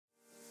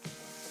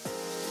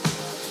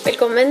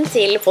Velkommen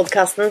til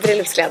podcasten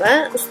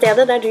Bryllupsglede,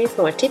 stedet der du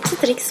får tips og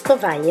triks på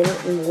veien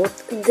mot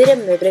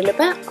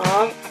drømmebryllupet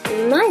av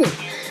meg.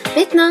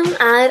 Mitt navn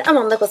er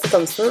Amanda Koste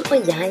Thomsen,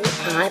 og jeg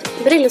er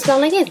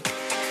bryllupsplanlegger.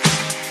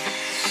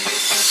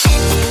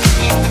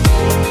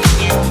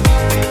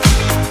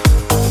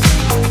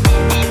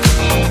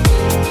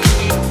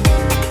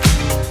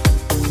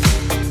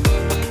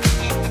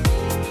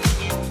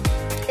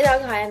 I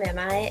dag har jeg med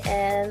meg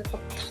en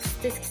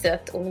fantastisk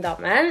søt ung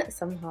dame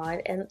som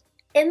har en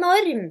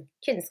enorm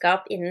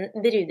kunnskap innen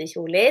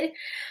brudekjoler.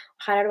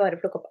 Her er det bare å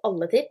plukke opp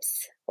alle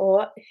tips,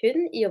 og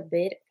hun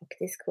jobber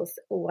faktisk hos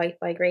White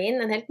by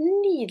Green, en helt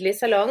nydelig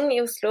salong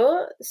i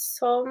Oslo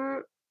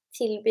som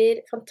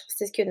tilbyr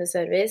fantastisk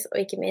kundeservice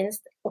og ikke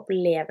minst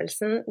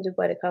opplevelsen du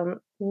bare kan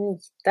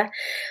nyte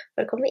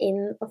for å komme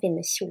inn og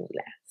finne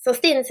kjole. Så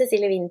Stine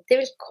Cecilie Winther,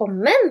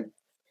 velkommen!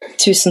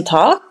 Tusen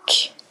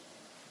takk!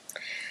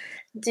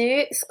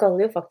 Du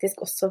skal jo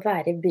faktisk også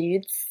være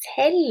brud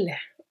selv,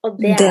 og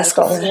det er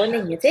ikke så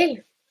lenge til.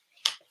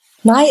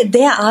 Nei,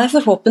 det er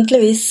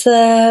forhåpentligvis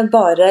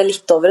bare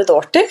litt over et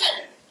år til.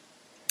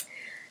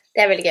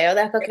 Det er veldig gøy, og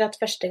det er ikke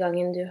akkurat første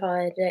gangen du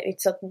har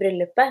utsatt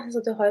bryllupet, så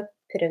du har jo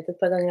prøvd et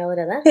par ganger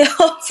allerede. Jeg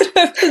har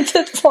prøvd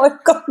et par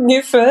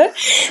ganger før,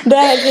 det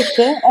er helt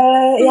riktig.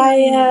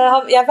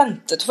 Jeg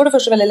ventet for det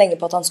første veldig lenge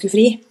på at han skulle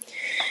fri.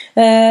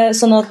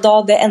 Sånn at da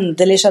det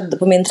endelig skjedde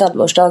på min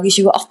 30-årsdag i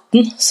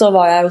 2018, så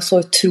var jeg jo så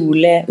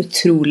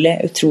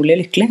utrolig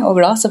lykkelig og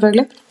glad,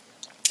 selvfølgelig.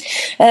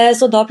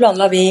 Så da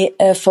planla vi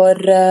for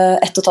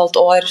 1,5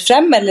 år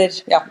frem, eller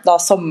ja, da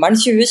sommeren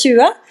 2020,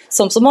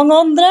 som så mange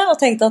andre, og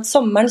tenkte at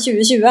sommeren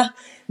 2020,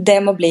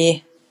 det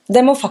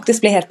må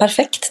faktisk bli helt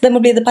perfekt. Det må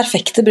bli det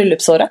perfekte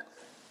bryllupsåret.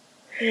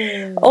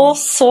 Og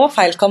så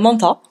feil kan man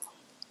ta.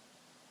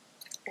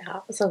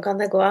 Ja, sånn kan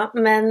det gå.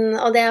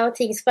 Og det er jo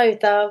ting som er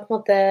ute av på en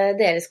måte,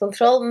 deres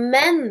kontroll,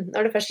 men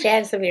når det først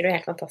skjer, så blir det jo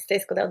helt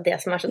fantastisk, og det er jo det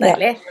som er så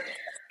deilig. Ja,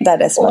 det er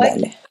det som er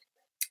deilig.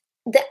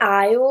 Det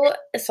er jo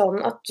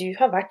sånn at du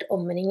har vært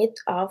omringet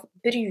av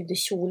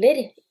brudekjoler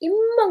i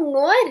mange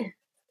år.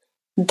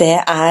 Det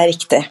er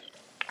riktig.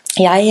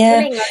 Hvor lenge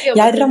har du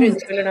jobbet med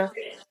brudekjoler nå?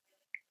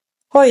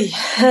 Oi,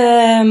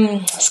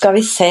 skal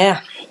vi se.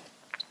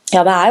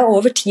 Ja, det er jo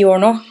over 10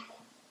 år nå.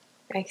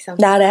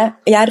 Det er det.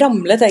 Jeg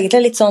ramlet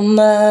egentlig litt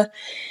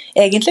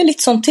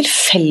sånn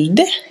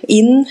tilfeldig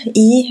inn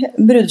i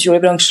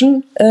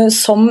brudekjolebransjen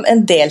som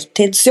en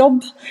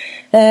deltidsjobb,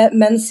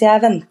 mens jeg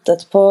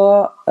ventet på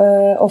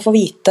å få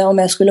vite om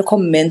jeg skulle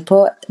komme inn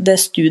på det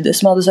studiet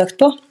som jeg hadde søkt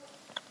på,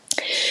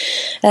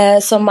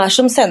 som er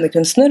som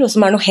scenekunstner, og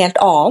som er noe helt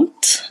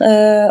annet.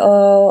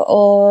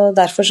 Og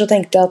derfor så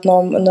tenkte jeg at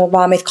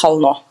hva er mitt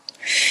kall nå?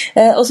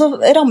 Og så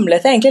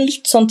ramlet jeg egentlig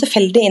litt sånn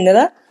tilfeldig inn i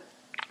det,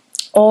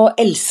 og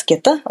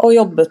elsket det, og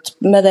jobbet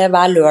med det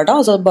hver lørdag,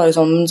 altså bare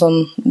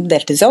sånn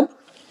deltidsjobb.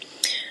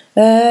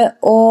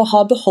 Og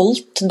har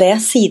beholdt det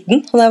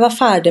siden. Og da jeg var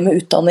ferdig med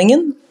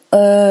utdanningen,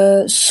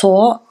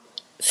 så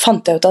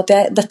fant jeg ut at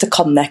dette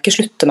kan jeg ikke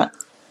slutte med.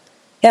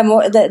 Jeg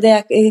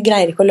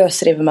greier ikke å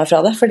løsrive meg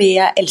fra det, fordi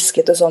jeg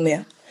elsket det så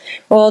mye.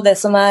 Og det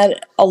som er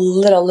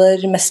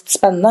aller mest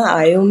spennende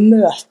er jo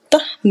møte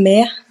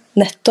med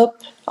nettopp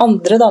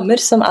andre damer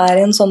som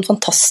er i en sånn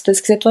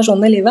fantastisk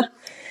situasjon i livet.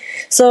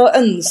 Så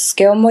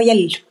ønsket om å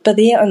hjelpe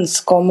de,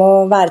 ønsket om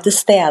å være til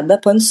stede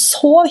på en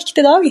så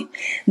viktig dag,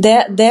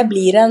 det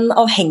blir en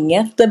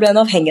avhengighet. Det ble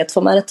en avhengighet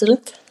for meg, rett og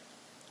slett.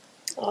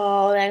 Det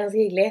er ganske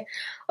hyggelig.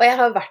 Og jeg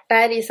har vært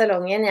der i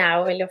salongen, jeg er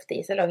jo veldig ofte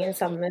i salongen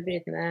sammen med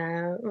brudene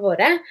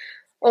våre.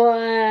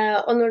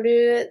 Og når du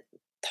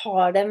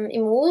tar dem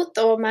imot,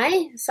 og meg,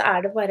 så er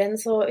det bare en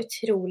så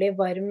utrolig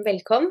varm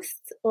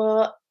velkomst. Og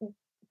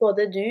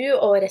både du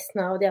og resten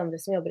av de andre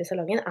som jobber i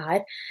salongen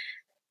er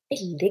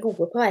veldig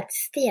gode på å være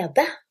til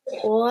stede,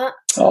 og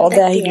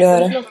det er hyggelig å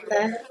høre.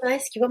 Nei,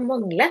 jeg skulle bare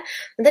mangle,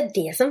 men det er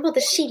det som på en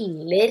måte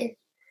skiller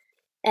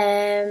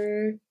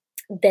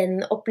den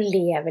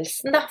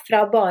opplevelsen da,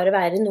 fra bare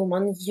være noe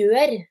man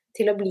gjør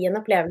til å bli en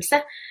opplevelse,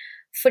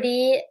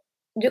 fordi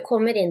du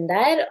kommer inn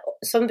der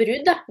som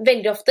brud da,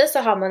 veldig ofte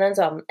så har man en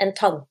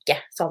tanke,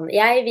 sånn,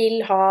 jeg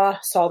vil ha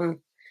sånn.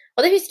 Og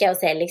det husker jeg jo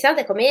selv, ikke sant?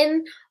 Jeg kom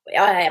inn, og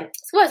jeg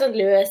skulle ha en sånn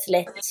løs,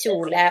 lett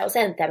kjole, og så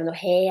endte jeg med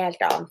noe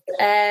helt annet.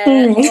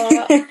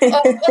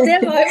 Og det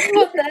var jo på en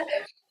måte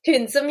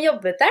hun som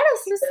jobbet der, da,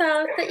 som sa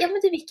at, ja,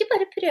 men du vil ikke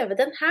bare prøve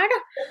den her, da.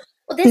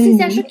 Og det synes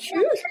jeg er så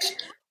kult.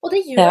 Og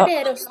det gjør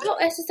dere også, og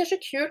jeg synes det er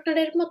så kult når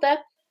dere på en måte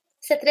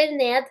setter dere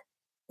ned,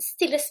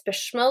 stiller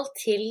spørsmål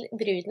til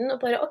bruden, og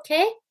bare, ok,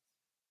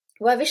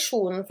 hva er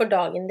visjonen for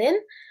dagen din?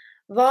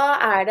 Hva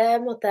er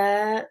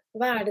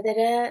det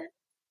dere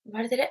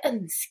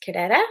ønsker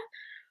dere?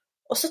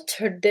 Og så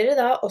tør dere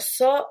da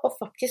også å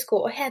faktisk gå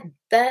og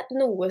hente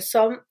noe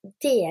som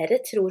dere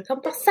tror kan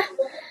passe.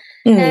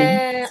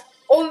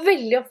 Og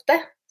veldig ofte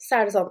så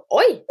er det sånn,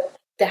 oi,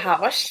 det her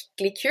var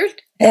skikkelig kult.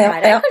 Det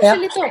her er jeg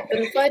kanskje litt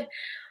åpen for.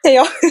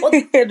 Ja, og,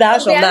 det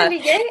sånn det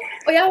veldig gøy.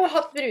 Og jeg har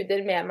hatt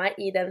bruder med meg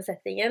i den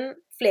settingen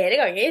flere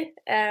ganger,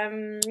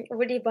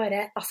 hvor de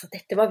bare, altså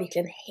dette var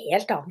virkelig en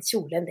helt annen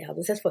kjole enn det jeg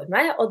hadde sett for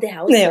meg, og det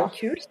jo så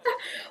kult da.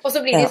 Og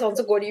så blir de sånn,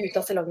 så går de ut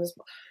av salongen og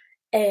så,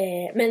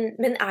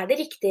 men det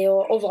riktig,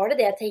 og var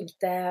det jeg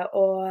tenkte,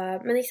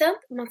 men ikke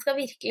sant, man skal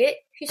virkelig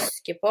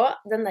huske på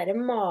den der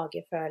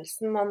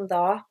magefølelsen man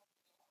da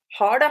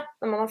har da,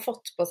 når man har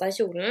fått på seg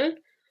kjolen,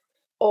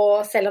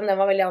 og selv om den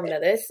var veldig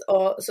annerledes,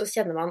 og så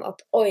kjenner man at,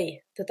 oi,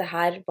 dette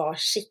her var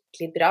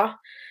skikkelig bra.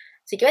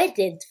 Så ikke vær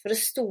redd for å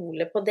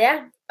stole på det,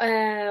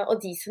 og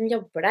de som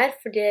jobber der,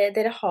 for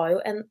dere har jo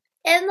en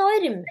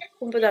enorm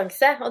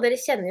kompetanse, og dere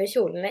kjenner jo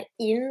kjolene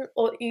inn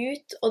og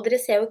ut, og dere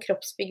ser jo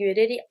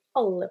kroppsfigurer i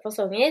alle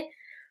fasonger.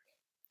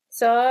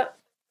 Så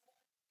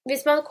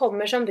hvis man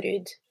kommer som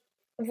brud,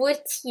 hvor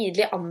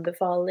tidlig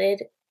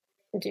anbefaler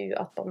du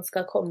at man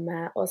skal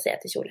komme og se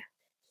til kjole?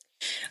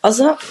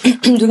 Altså,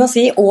 du kan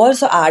si i år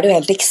så det jo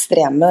helt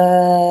ekstreme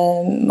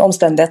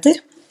omstendigheter.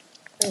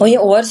 Og i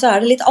år så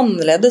det litt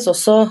annerledes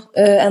også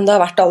enn det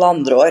har vært alle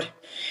andre år.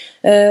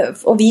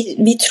 Og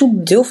vi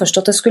trodde jo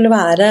først at det skulle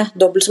være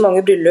dobbelt så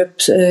mange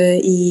bryllup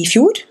i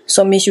fjor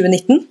som i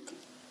 2019.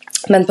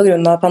 Men på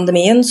grunn av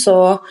pandemien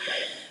så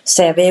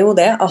ser vi jo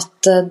det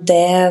at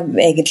det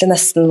egentlig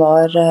nesten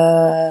var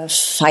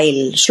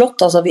feilslått.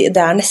 Altså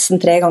det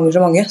nesten 3 ganger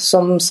så mange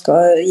som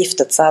skal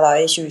giftet seg da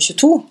i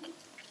 2022.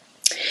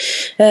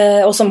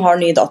 Og som har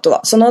ny dato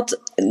da. Sånn at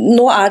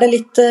nå det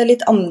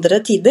litt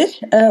andre tider,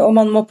 og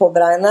man må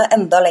påberegne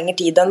enda lengre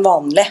tid enn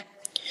vanlig.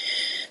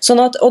 Sånn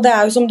at, og det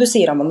jo som du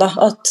sier, Amanda,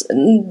 at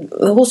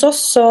hos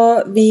oss så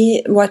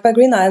White by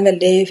Green en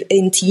veldig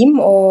intim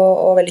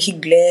og veldig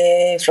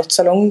hyggelig, flott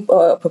salong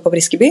på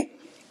Briskeby.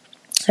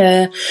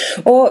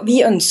 Og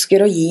vi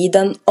ønsker å gi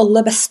den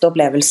aller beste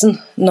opplevelsen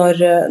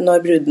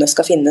når brudene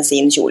skal finne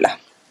sin kjole.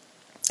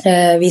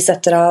 Vi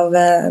setter av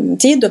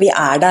tid, og vi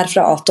der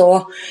fra A til Å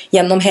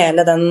gjennom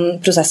hele den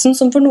prosessen,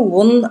 som for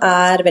noen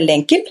veldig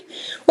enkel,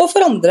 og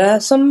for andre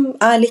som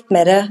litt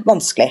mer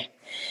vanskelig.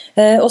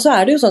 Og så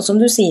det jo sånn som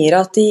du sier,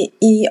 at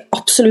i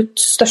absolutt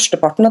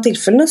størsteparten av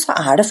tilfellene så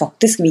det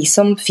faktisk vi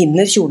som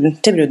finner kjolen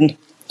til bruden.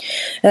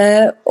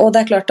 Og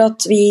det klart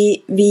at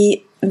vi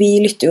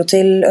lytter jo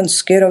til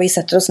ønsker, og vi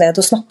setter oss ned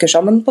og snakker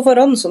sammen på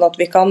forhånd, sånn at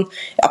vi kan,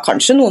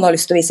 kanskje noen har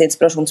lyst til å vise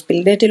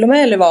inspirasjonsbilder til og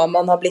med, eller hva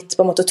man har blitt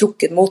på en måte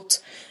trukket mot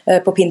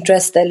på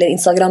Pinterest eller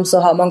Instagram,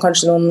 så har man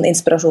kanskje noen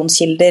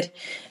inspirasjonskilder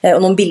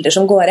og noen bilder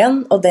som går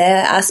igjen, og det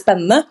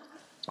spennende.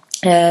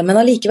 Men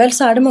allikevel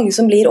så det mange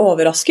som blir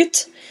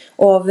overrasket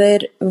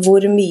over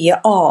hvor mye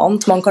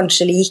annet man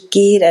kanskje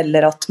liker,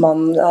 eller at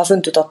man har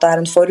funnet ut at det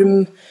en form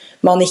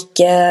man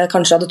ikke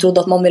kanskje hadde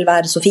trodd at man vil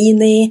være så fin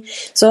i.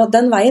 Så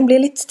den veien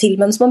blir litt til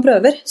mens man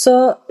prøver. Så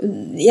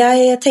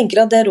jeg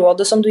tenker at det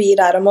rådet som du gir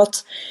der om at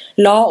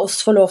la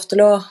oss få lov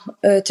til å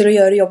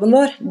gjøre jobben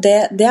vår,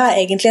 det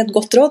egentlig et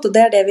godt råd, og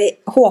det det vi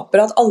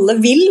håper at alle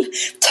vil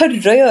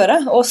tørre å gjøre,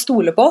 og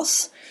stole på oss.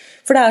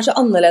 For det så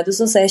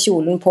annerledes å se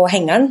kjolen på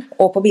hengeren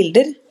og på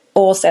bilder,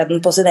 og se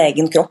den på sin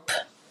egen kropp.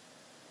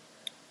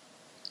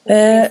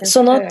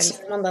 Sånn at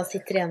man da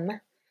sitter igjen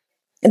med.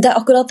 Det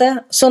akkurat det.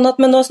 Sånn at,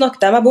 men nå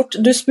snakket jeg meg bort.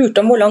 Du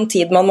spurte om hvor lang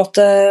tid man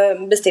måtte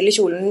bestille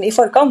kjolen i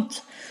forkant.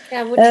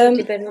 Ja, hvor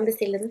tidlig bør man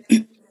bestille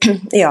den?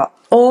 Ja,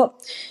 og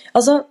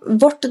altså,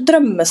 vårt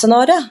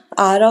drømmescenario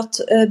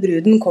at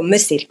bruden kommer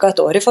cirka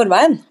et år i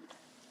forveien.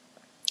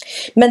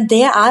 Men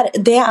det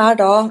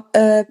da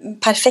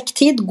perfekt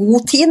tid,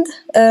 god tid,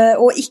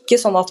 og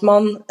ikke sånn at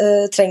man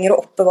trenger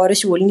å oppbevare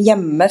kjolen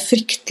hjemme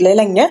fryktelig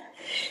lenge.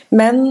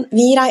 Men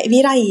vi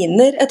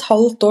regner et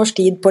halvt års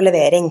tid på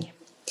levering.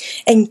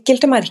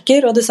 Enkelte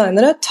merker og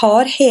designere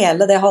tar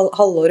hele det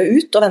halvåret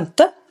ut og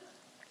venter.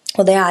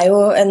 Og det jo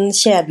en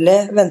kjedelig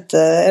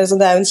altså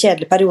det jo en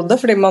kjedelig periode,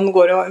 fordi man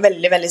går jo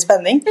veldig, veldig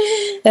spenning.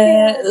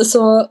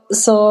 Så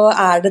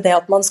det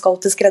at man skal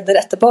til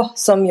skredder etterpå,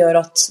 som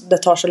gjør at det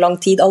tar så lang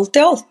tid alt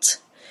i alt.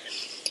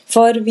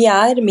 For vi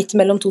midt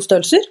mellom 2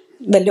 størrelser,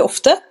 veldig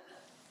ofte.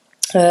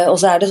 Og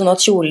så det sånn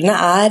at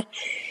kjolene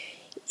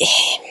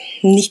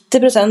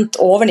 90%,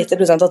 over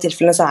 90% av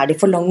tilfellene så de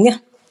for lange.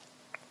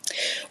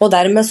 Og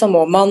dermed så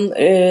må man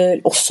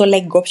også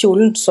legge opp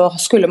kjolen. Så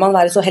skulle man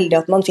være så heldig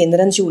at man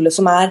finner en kjole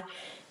som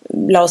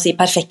la oss si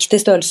perfekt i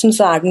størrelsen,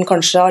 så den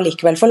kanskje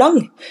allikevel for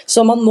lang.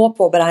 Så man må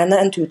påberegne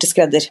en tur til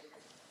skredder.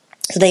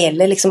 Så det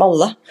gjelder liksom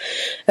alle.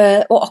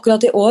 Og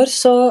akkurat i år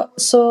så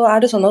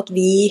det sånn at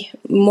vi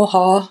må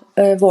ha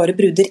våre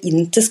bruder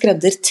inn til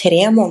skredder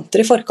 3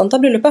 måneder i forkant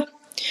av bryllupet.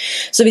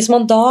 Så hvis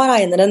man da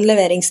regner en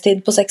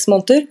leveringstid på 6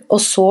 måneder,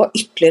 og så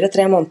ytterligere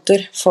 3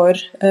 måneder for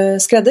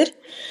skredder,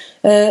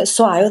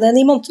 så jo det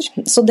 9 måneder.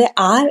 Så det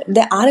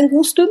en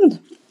god stund.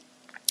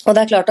 Og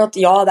det klart at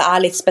ja, det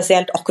litt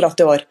spesielt akkurat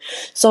i år.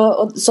 Så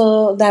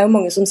det jo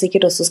mange som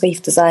sikkert også skal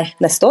gifte seg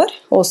neste år,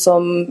 og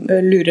som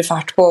lurer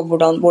fælt på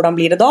hvordan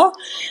blir det da.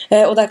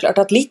 Og det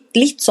klart at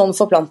litt sånn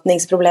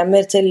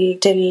forplantningsproblemer til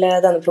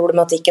denne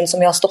problematikken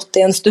som vi har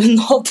stått i en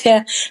stund, og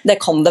det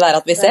kan det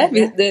være at vi ser.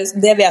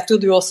 Det vet jo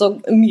du også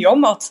mye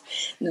om, at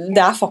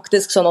det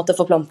faktisk sånn at det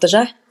forplanter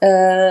seg.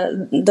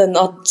 Det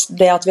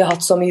at vi har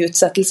hatt så mye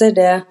utsettelser,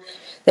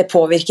 det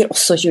påvirker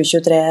også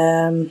 2023,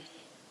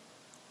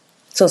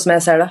 sånn som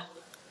jeg ser det.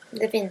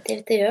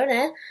 Definitivt, det gjør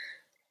det.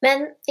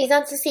 Men ikke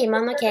sant, så sier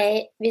man, ok,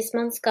 hvis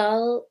man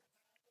skal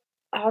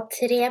ha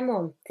 3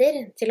 måneder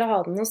til å ha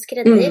den hos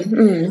skredder,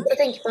 så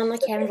tenker man,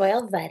 ok, hva i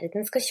all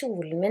verden skal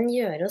kjolen min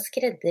gjøre hos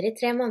skredder i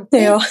 3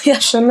 måneder? Ja, jeg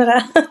skjønner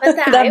det. Men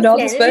det jo bra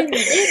flere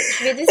runder.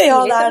 Vil du si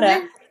ja, litt om det?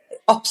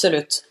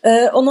 Absolutt.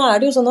 Og nå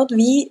det jo sånn at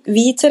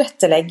vi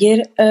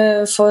tilrettelegger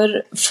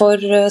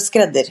for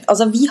skredder.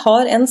 Altså vi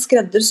har en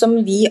skredder som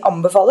vi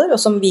anbefaler, og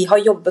som vi har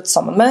jobbet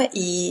sammen med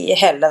i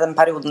hele den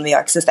perioden vi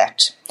har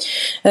eksistert.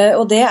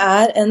 Og det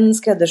en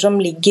skredder som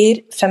ligger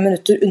 5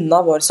 minutter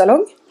unna vår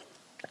salong.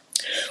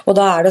 Og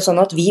da det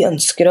sånn at vi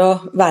ønsker å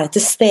være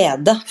til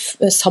stede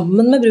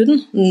sammen med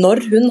bruden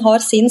når hun har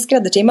sin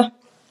skreddertime.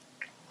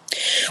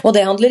 Og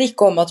det handler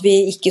ikke om at vi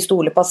ikke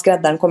stoler på at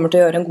skredderen kommer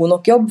til å gjøre en god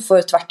nok jobb,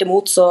 for tvert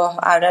imot så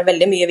det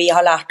veldig mye vi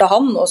har lært av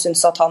han, og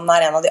synes at han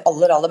en av de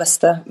aller, aller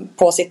beste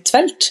på sitt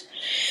felt.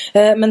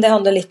 Men det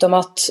handler litt om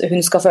at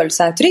hun skal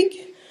føle seg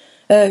trygg.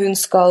 Hun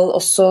skal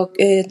også,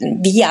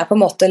 vi på en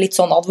måte litt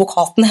sånn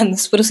advokaten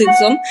hennes, for å si det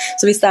sånn.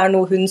 Så hvis det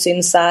noe hun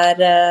synes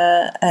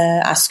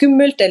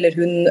skummelt, eller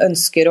hun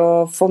ønsker å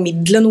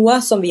formidle noe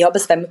som vi har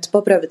bestemt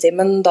på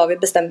prøvetimen da vi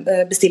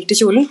bestilte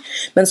kjolen,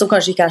 men som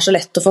kanskje ikke så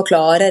lett å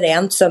forklare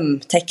rent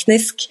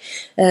sømteknisk,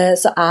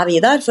 så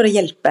vi der for å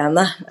hjelpe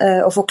henne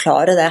å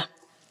forklare det.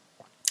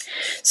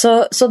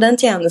 Så den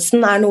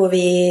tjenesten noe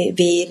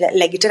vi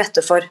legger til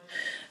rette for.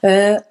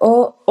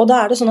 Og da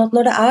det sånn at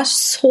når det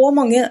så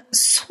mange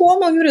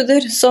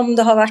bruder som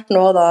det har vært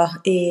nå da,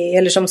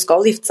 eller som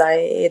skal gifte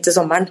seg til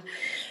sommeren,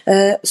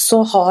 så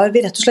har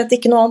vi rett og slett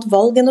ikke noe annet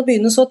valg enn å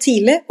begynne så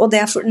tidlig, og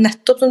det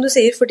nettopp som du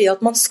sier, fordi at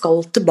man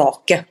skal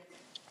tilbake.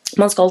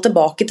 Man skal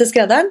tilbake til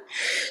skredderen.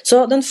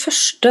 Så den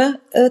første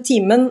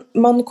timen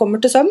man kommer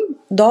til søm,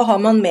 da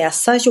har man med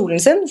seg kjolen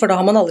sin, for da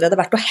har man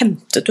allerede vært og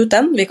hentet ut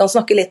den. Vi kan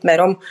snakke litt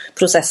mer om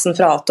prosessen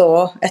fra A til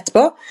Å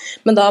etterpå,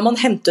 men da har man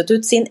hentet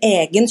ut sin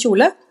egen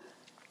kjole,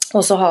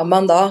 og så har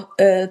man da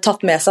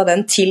tatt med seg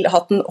den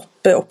hatt den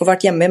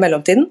oppbevart hjemme i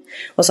mellomtiden,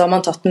 og så har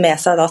man tatt den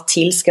med seg da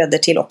til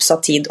skredder til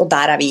oppsatt tid, og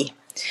der vi.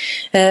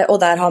 Og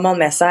der har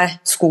man med seg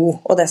sko,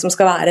 og det som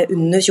skal være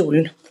under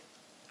kjolen.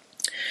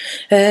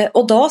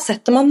 Og da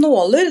setter man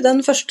nåler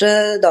den første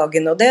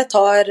dagen, og det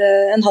tar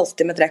en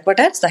halvtime, 3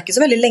 kvarter, så det ikke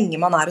så veldig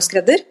lenge man hos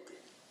skredder.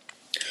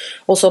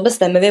 Og så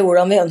bestemmer vi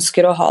hvordan vi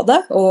ønsker å ha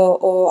det,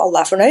 og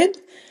alle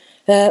fornøyd.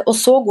 Og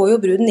så går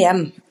jo bruden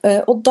hjem,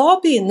 og da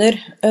begynner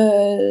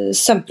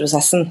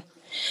sømprosessen.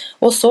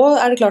 Og så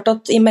det klart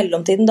at i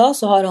mellomtiden da,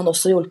 så har han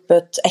også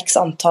hjulpet x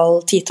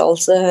antall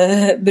titalls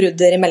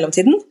bruder i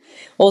mellomtiden,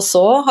 og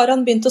så har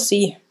han begynt å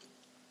sy.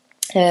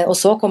 Og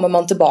så kommer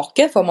man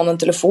tilbake, får man en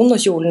telefon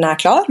når kjolen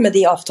klar med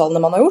de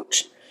avtalene man har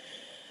gjort.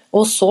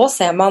 Og så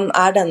ser man,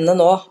 denne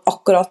nå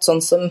akkurat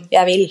sånn som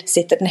jeg vil,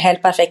 sitter den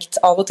helt perfekt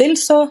av og til,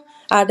 så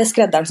det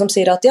skredderen som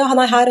sier at ja,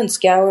 nei, her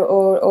ønsker jeg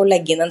å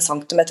legge inn 1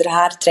 centimeter,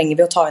 her trenger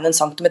vi å ta inn 1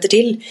 centimeter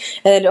til,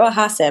 og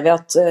her ser vi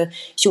at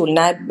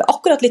kjolen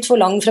akkurat litt for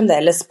lang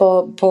fremdeles på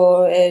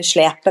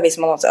slepet, hvis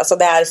man, altså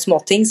det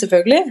småting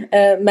selvfølgelig,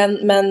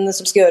 men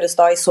som skal gjøres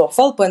da i så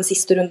fall på en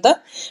siste runde,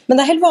 men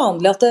det helt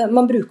vanlig at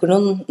man bruker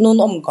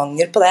noen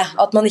omganger på det,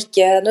 at man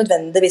ikke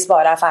nødvendigvis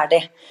bare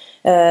ferdig,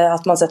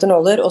 at man setter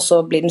nåler, og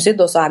så blir den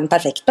sydd, og så den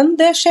perfekt, men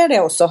det skjer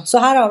det også,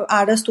 så her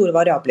det store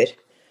variabler.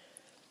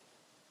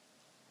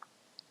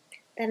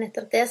 Det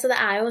nettopp det, så det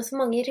jo så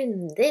mange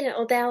runder,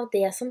 og det jo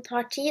det som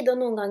tar tid, og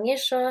noen ganger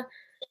så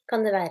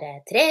kan det være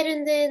 3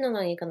 runder, noen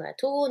ganger kan det være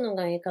 2, noen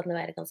ganger kan det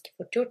være ganske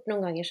fort gjort,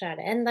 noen ganger så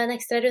det enda en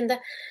ekstra runde.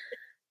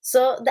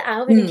 Så det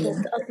jo veldig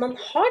fint at man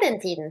har den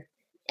tiden.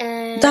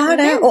 Det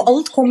det, og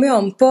alt kommer jo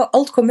an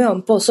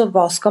på også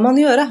hva skal man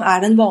gjøre.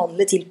 Det en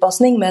vanlig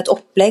tilpasning med et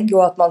opplegg,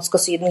 og at man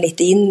skal sy den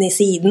litt inn i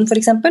siden for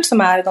eksempel, som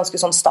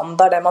ganske sånn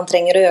standard det man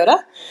trenger å gjøre?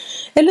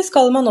 Eller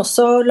skal man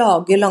også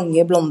lage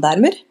lange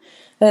blondermer?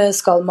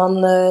 Skal man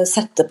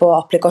sette på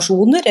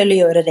applikasjoner eller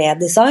gjøre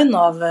redesign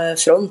av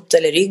front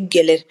eller rygg,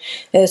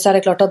 så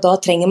det klart at da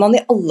trenger man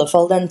i alle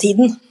fall den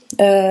tiden.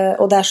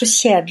 Og det så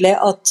kjedelig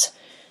at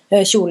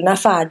kjolen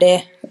ferdig,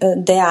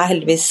 det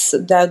heldigvis,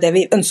 det jo det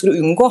vi ønsker å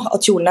unngå,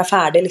 at kjolen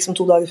ferdig liksom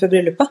 2 dager før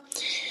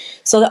bryllupet.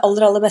 Så det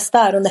aller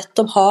beste å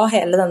nettopp ha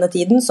hele denne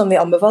tiden som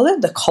vi anbefaler.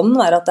 Det kan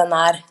være at den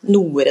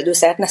noe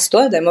redusert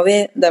neste år, det må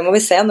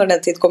vi se når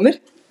den tid kommer.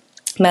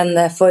 Men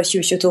for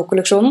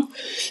 2022-kolleksjonen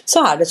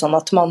så det sånn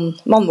at man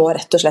må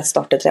rett og slett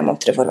starte 3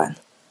 måneder i forveien.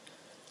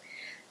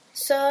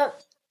 Så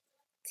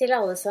til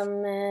alle som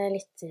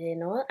lytter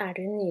nå.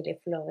 Du nylig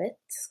forlovet?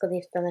 Skal du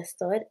gifte deg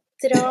neste år?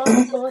 Dra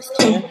og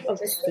kjøp og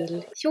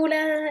bestill kjole,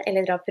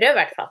 eller dra og prøv I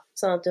hvert fall,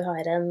 sånn at du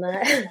har sånn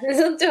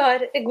at du har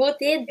god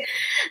tid.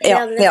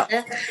 Ja.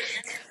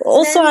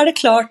 Og så det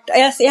klart,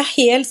 jeg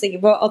helt sikker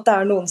på at det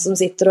noen som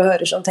sitter og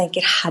hører som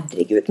tenker,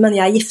 herregud, men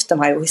jeg gifter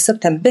meg jo I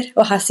september,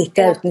 og her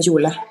sitter jeg uten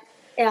kjole.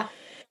 Ja,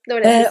 det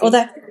var det jeg og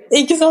det,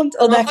 ikke sant?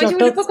 Og det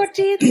klart kjole på kort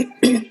tid.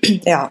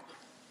 Ja.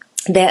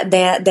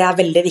 Det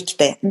veldig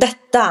viktig.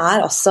 Dette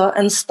altså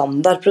en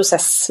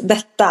standardprosess.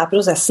 Dette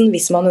prosessen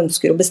hvis man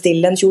ønsker å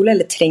bestille en kjole,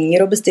 eller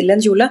trenger å bestille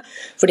en kjole,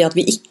 fordi at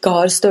vi ikke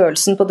har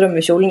størrelsen på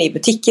drømmekjolen I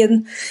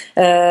butikken,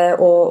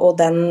 og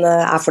den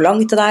for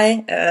lang til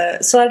deg,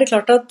 så det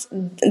klart at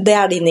det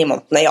de 9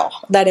 månedene, ja.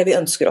 Det det vi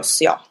ønsker oss,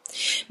 ja.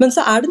 Men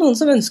så det noen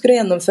som ønsker å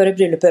gjennomføre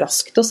bryllupet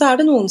raskt, og så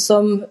det noen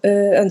som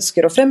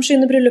ønsker å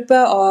fremskynde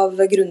bryllupet av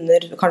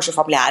grunner, kanskje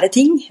familiære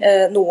ting.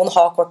 Noen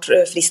har kort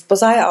frist på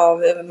seg av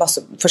masse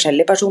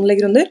forskjellige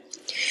personlige grunner.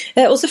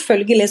 Og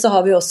selvfølgelig så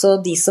har vi også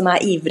de som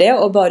ivrige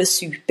og bare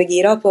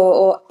supergira på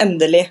å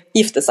endelig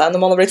gifte seg når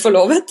man har blitt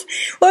forlovet,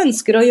 og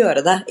ønsker å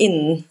gjøre det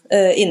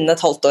innen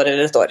et halvt år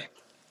eller et år.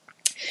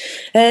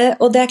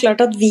 Og det klart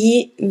at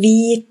vi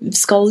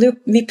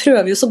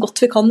prøver jo så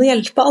godt vi kan å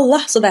hjelpe alle,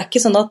 så det ikke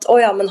sånn at,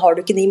 ja, men har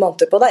du ikke 9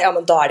 måneder på deg? Ja,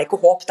 men da det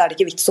ikke håp, da det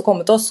ikke vits å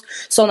komme til oss.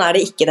 Sånn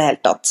det ikke det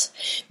hele tatt.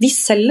 Vi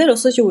selger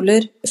også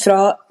kjoler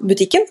fra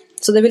butikken,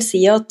 så det vil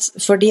si at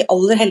for de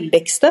aller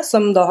heldigste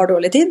som da har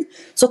dårlig tid,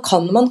 så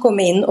kan man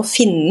komme inn og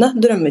finne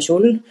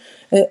drømmekjolen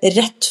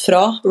rett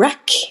fra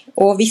rack,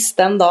 og hvis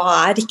den da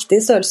riktig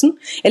I størrelsen,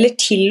 eller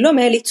til og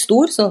med litt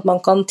stor, sånn at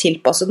man kan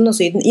tilpasse den og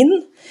sy den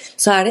inn,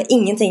 så det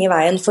ingenting I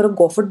veien for å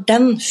gå for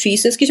den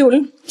fysiske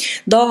kjolen.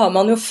 Da går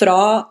man jo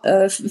fra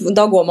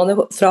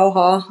å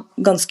ha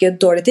ganske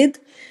dårlig tid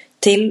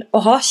til å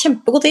ha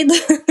kjempegod tid.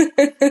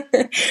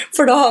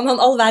 For da har man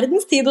all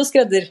verdens tid og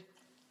skredder.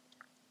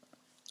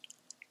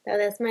 Det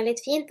det som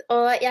litt fint,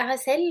 og jeg har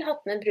selv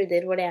hatt med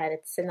bruder hvor det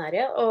et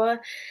scenario, og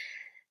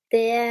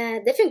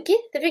det funker.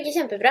 Det funker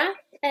kjempebra.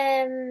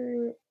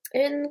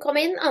 Hun kom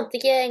inn, ante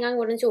ikke engang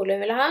hvordan kjole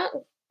hun ville ha,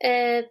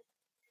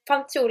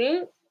 fant kjolen,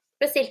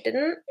 bestilte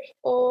den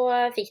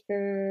og fikk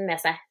den med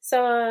seg. Så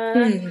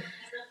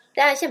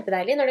det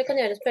kjempedeilig når det kan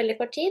gjøres på veldig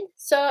kort tid.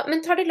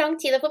 Men tar det lang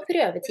tid å få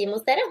prøvetime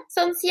hos dere?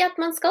 Sånn, si at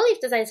man skal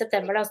gifte seg I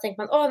september, da, så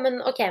tenker man, men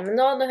nå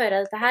hører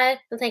jeg dette her,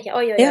 nå tenker jeg,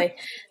 oi,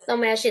 nå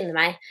må jeg skynde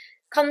meg.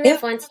 Kan vi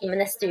få en time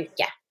neste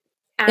uke?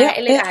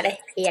 Eller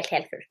det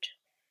helt fullt?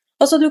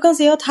 Altså du kan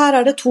si at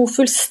her det 2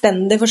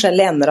 fullstendig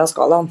forskjellige ender av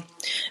skalaen.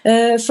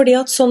 Fordi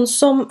at sånn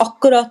som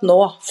akkurat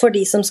nå, for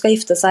de som skal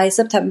gifte seg I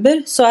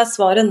september, så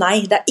svaret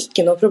nei, det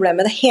ikke noe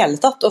problem I det hele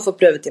tatt å få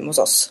prøvetime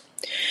hos oss.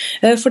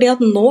 Fordi at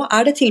nå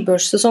det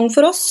tilbehørssesong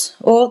for oss,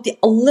 og de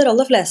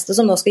aller fleste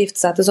som nå skal gifte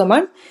seg til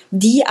sommeren,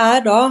 de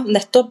da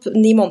nettopp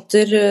 9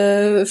 måneder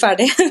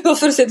ferdig,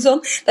 for å si det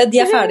sånn. De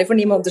ferdig for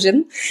 9 måneder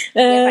siden,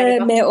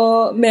 med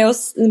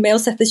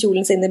å sette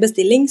kjolen sin I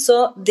bestilling.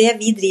 Så det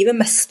vi driver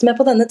mest med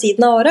på denne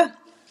tiden av året,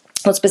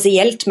 og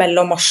spesielt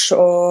mellom mars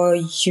og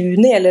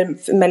juni, eller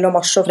mellom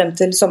mars og frem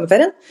til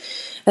sommerferien,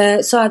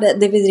 så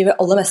det vi driver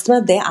aller mest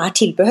med, det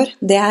tilbehør.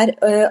 Det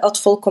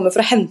at folk kommer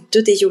for å hente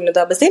ut de kjolene de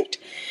har bestilt,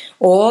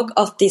 og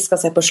at de skal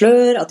se på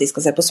slør, at de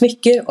skal se på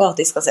smykker, og at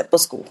de skal se på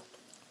sko.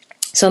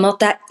 Sånn at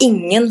det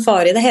ingen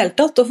fare I det hele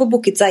tatt å få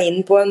booket seg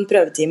inn på en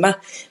prøvetime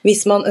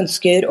hvis man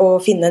ønsker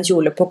å finne en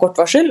kjole på kort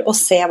varsel og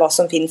se hva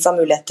som finnes av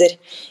muligheter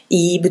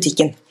I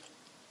butikken.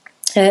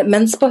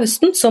 Mens på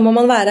høsten så må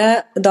man da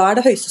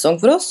det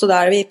høysesong for oss, så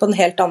da vi på den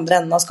helt andre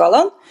enden av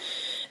skalaen.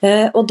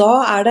 Og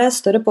da det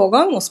større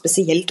pågang, og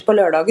spesielt på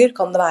lørdager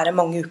kan det være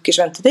mange ukers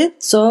ventetid,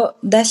 så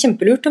det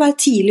kjempelurt å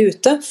være tidlig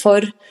ute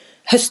for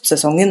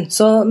høstsesongen.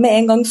 Så med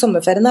en gang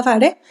sommerferien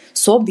ferdig,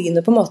 så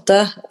begynner på en måte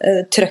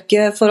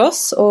trøkket for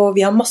oss, og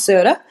vi har masse å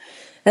gjøre.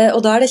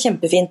 Og da det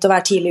kjempefint å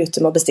være tidlig ute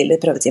med å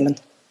bestille prøvetimen.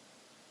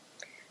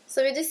 Så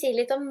vil du si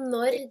litt om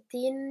når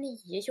de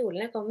nye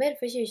kjolene kommer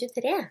for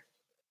 2023?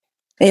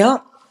 Ja,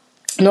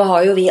 nå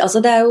har jo vi, altså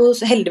det jo,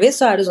 heldigvis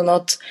så det sånn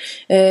at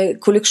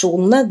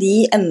kolleksjonene de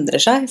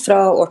endrer seg fra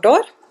år til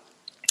år,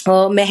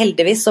 og med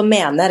heldigvis så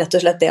mener jeg rett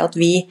og slett det at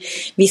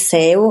vi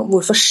ser jo hvor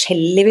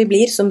forskjellige vi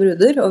blir som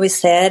bruder, og vi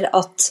ser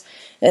at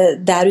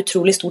det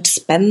utrolig stort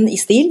spenn I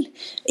stil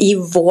I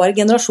vår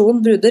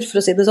generasjon bruder,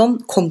 for å si det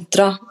sånn,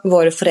 kontra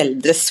våre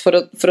foreldres, for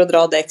å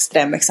dra det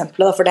ekstreme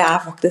eksempelet, da, for det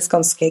faktisk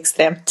ganske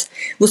ekstremt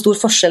hvor stor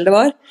forskjell det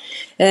var.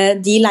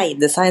 De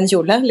leide seg en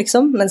kjole,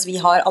 liksom, mens vi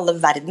har alle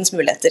verdens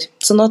muligheter.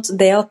 Sånn at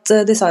det at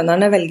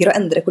designerne velger å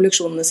endre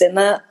kolleksjonene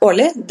sine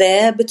årlig,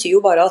 det betyr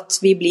jo bare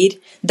at vi blir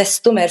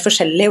desto mer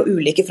forskjellige og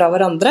ulike fra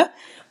hverandre,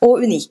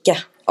 og unike,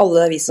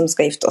 alle vi som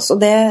skal gifte oss, og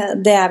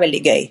det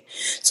veldig gøy.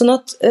 Sånn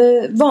at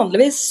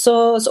vanligvis,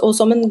 og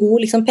som en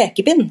god liksom,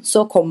 pekepinn,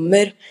 så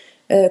kommer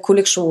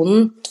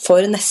kolleksjonen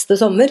for neste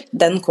sommer,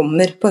 den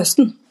kommer på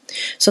høsten.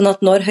 Sånn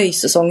at når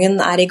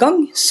høysesongen I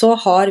gang, så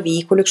har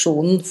vi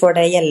kolleksjonen for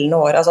det gjeldende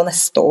året, altså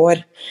neste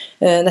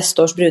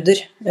års bruder,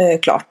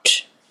 klart.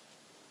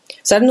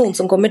 Så det noen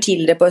som kommer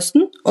tidligere på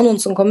høsten, og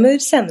noen som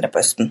kommer senere på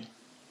høsten.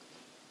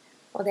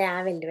 Og det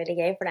veldig, veldig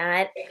gøy, for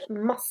det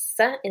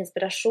masse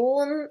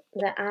inspirasjon.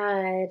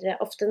 Det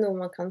ofte noe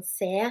man kan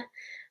se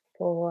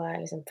på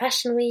liksom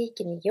Fashion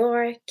Week i New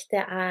York.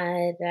 Dere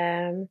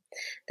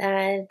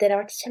har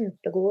vært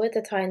kjempegode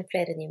til å ta inn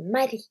flere nye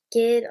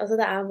merker. Altså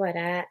det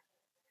bare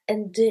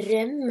en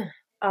drøm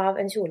av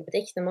en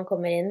kjolebutikk når man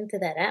kommer inn til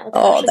dere.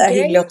 Og det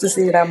hyggelig at du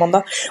sier det,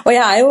 Amanda. Og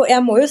jeg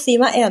må jo si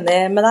meg enig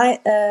med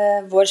deg.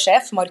 Vår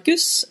sjef,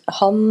 Markus,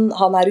 han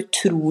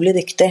utrolig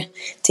dyktig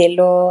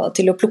til å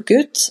plukke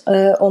ut.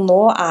 Og nå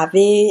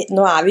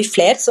vi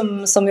flere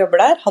som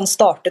jobber der. Han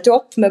startet jo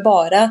opp med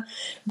bare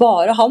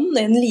han,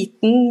 en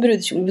liten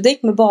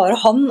brudekjolebutikk med bare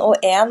han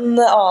og en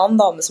annen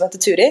dame som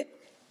heter Turi.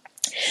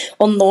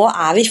 Og nå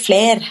vi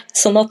flere,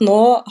 sånn at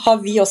nå har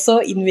vi også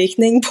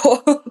innvirkning på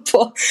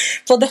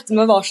dette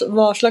med hva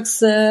slags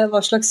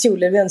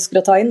kjoler vi ønsker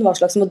å ta inn, hva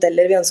slags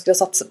modeller vi ønsker å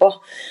satse på.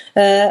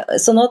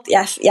 Sånn at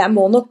jeg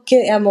må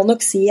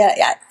nok si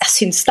jeg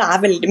synes det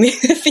veldig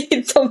mye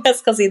fint, om jeg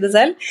skal si det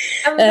selv.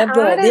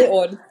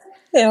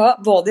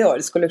 Både i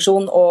årets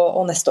kolleksjon og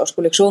neste års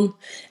kolleksjon.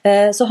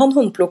 Så han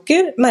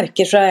håndplukker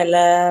merker fra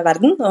hele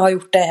verden, og har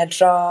gjort det helt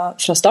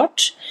fra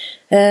start.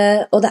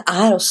 Og det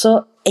også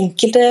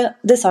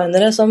enkelte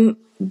designere som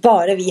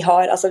bare vi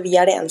har, altså vi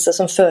det eneste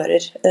som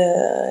fører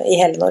i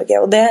hele Norge.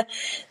 Og det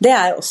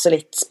også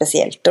litt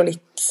spesielt og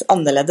litt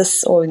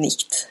annerledes og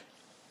unikt.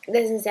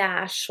 Det synes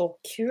jeg så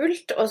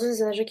kult, og så synes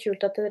jeg det så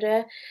kult at dere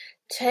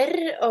tør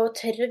å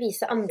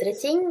vise andre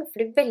ting,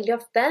 fordi veldig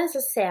ofte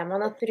så ser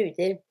man at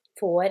bruder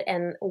får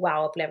en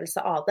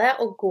wow-opplevelse av det,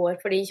 og går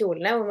for de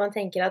kjolene, hvor man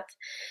tenker at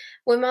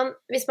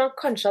hvis man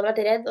kanskje hadde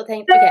vært redd og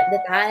tenkt, ok,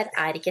 dette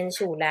her ikke en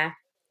kjole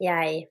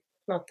jeg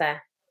på en måte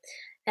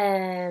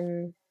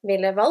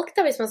ville valgt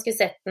da, hvis man skulle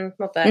sett den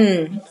på en måte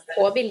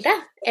på bildet,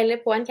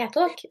 eller på en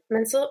catwalk,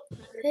 men så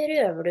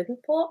røver du den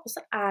på, og så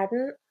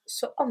den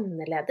så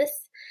annerledes.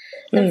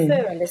 Den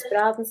føles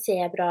bra, den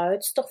ser bra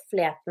ut,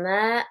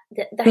 stofflighetene,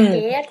 det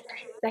helt,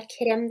 det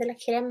krem de la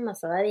krem,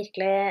 altså, det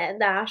virkelig,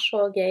 det så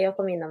gøy å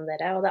komme innom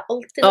dere, og det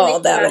alltid noe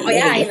nytt, og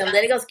jeg innom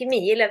dere ganske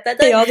mye i løpet av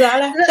det. Ja, du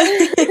det.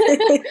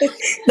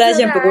 Det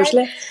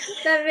kjempekoselig.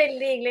 Det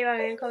veldig hyggelig hver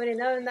gang jeg kommer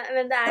innom,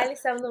 men det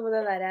liksom noe med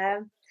det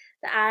der,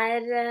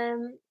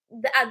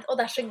 og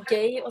det så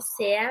gøy å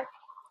se,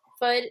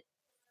 for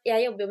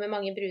jeg jobber jo med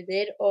mange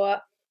bruder, og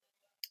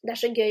det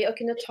så gøy å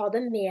kunne ta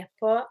det med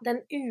på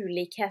den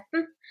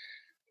ulikheten.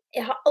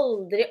 Jeg har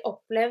aldri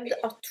opplevd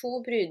at to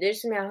bruder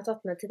som jeg har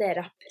tatt med til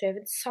dere har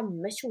prøvd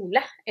samme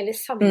kjole, eller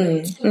samme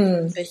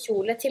type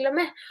kjole til og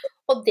med.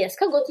 Og det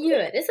skal godt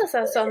gjøres,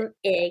 altså, sånn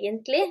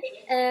egentlig.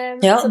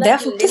 Ja, det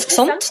faktisk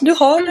sant. Du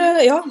har,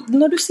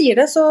 når du sier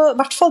det, så i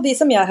hvert fall de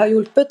som jeg har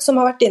hjulpet, som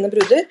har vært dine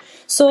bruder,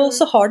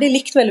 så har de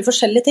likt veldig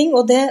forskjellige ting,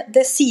 og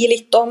det sier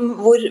litt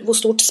om hvor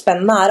stort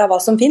spennet av hva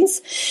som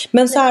finnes.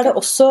 Men så det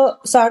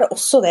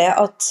også det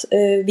at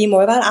vi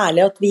må jo være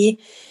ærlige at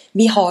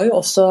vi har jo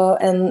også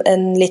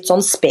en litt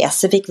sånn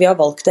spesifikk, vi har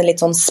valgt en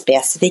litt sånn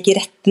spesifikk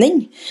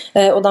retning,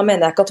 og da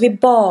mener jeg ikke at vi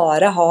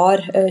bare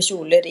har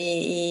kjoler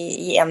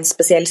i en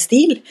spesiell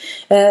stil,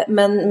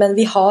 men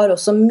vi har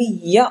også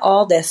mye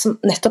av det som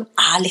nettopp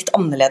litt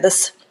annerledes.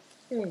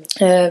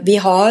 Vi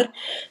har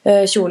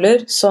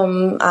kjoler som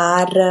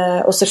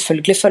og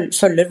selvfølgelig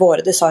følger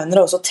våre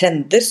designere også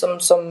trender som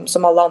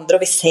alle andre,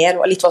 og vi ser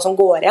litt hva som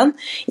går igjen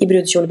i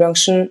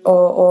brudekjolebransjen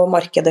og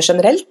markedet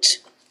generelt.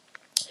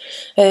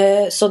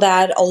 Så det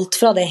alt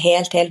fra det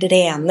helt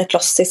rene,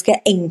 klassiske,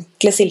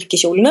 enkle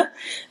silkekjolene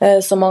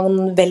som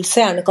man vel så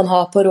gjerne kan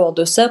ha på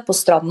rådhuset, på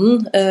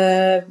stranden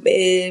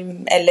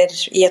eller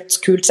i et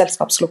kult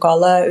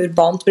selskapslokale,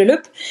 urbant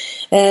bryllup.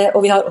 Og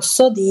vi har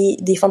også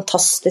de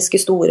fantastiske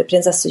store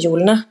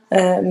prinsessekjolene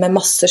med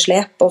masse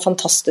slep og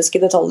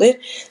fantastiske detaljer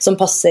som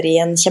passer i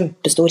en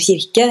kjempestor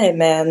kirke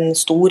med en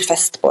stor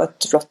fest på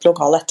et flott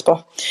lokale etterpå.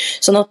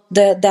 Sånn at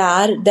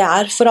det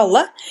for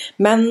alle,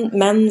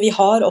 men vi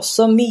har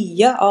også mye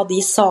av de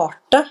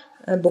sarte,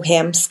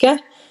 bohemske,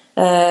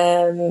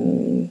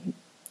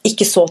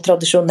 ikke så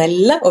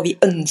tradisjonelle, og vi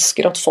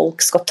ønsker at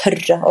folk skal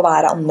tørre å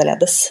være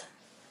annerledes.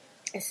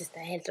 Jeg synes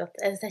det helt rått,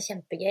 jeg synes det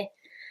kjempegøy.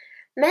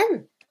 Men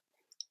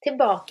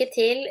tilbake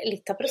til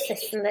litt av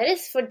prosessen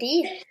deres, fordi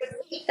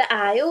det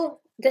jo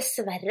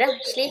dessverre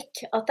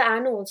slik at det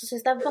noen som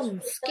synes det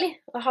vanskelig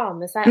å ha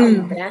med seg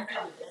andre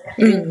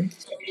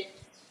rundt.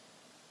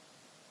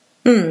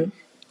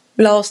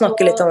 La oss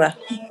snakke litt om det.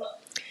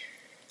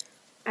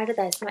 Det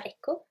deg som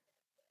ekko?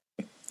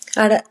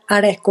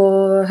 Det ekko?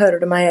 Hører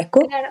du meg i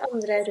ekko? Eller det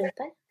andre rundt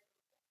deg?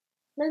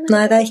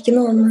 Nei, det ikke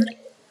noen.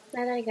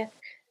 Nei, det greit.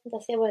 Da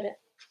skal jeg bare...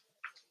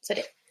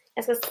 Sorry.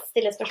 Jeg skal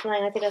stille et spørsmål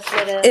en gang til. Jeg skal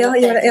bare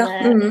gjør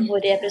det,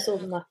 hvor i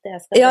episoden at jeg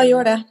skal... Ja,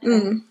 gjør det.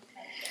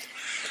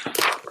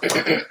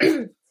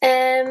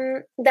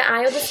 Det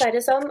jo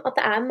dessverre sånn at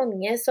det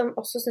mange som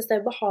også synes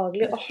det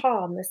ubehagelig å ha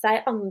med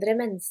seg andre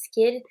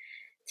mennesker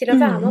til å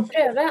være med og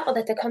prøve, og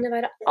dette kan jo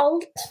være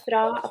alt fra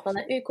at man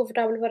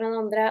ukomfortabel for den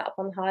andre, at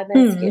man har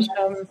mennesker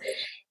som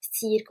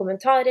sier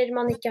kommentarer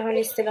man ikke har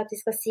lyst til at de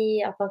skal si,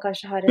 at man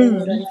kanskje har en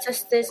mor og en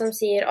søster som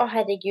sier, å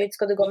herregud,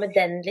 skal du gå med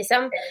den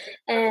liksom?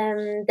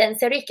 Den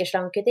ser du ikke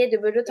slank ut i, du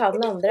burde ta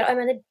den andre. Og jeg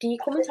mener, de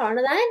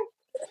kommentarene der,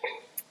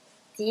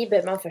 de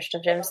bør man først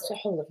og fremst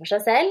holde for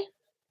seg selv.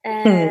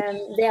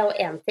 Det jo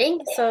en ting,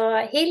 så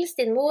hils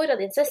din mor og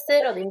din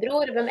søster og din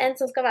bror, hvem enn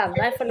som skal være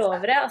med deg,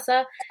 forlovere,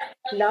 altså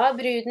la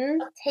bruden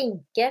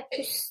tenke,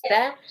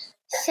 puste,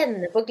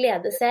 kjenne på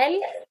glede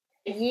selv,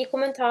 gi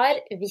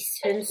kommentar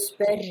hvis hun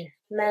spør,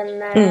 men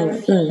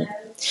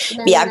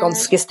vi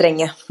ganske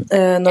strenge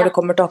når det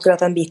kommer til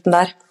akkurat den biten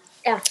der.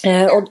 Ja.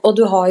 Og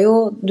du har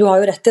jo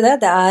rett i det,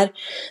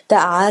 det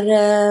er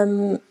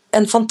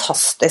en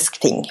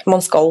fantastisk ting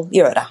man skal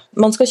gjøre.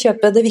 Man skal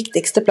kjøpe det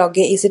viktigste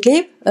plagget i sitt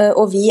liv,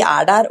 og vi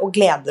der og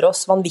gleder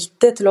oss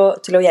vanvittig til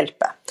å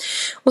hjelpe.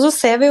 Og så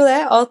ser vi jo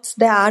det at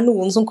det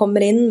noen som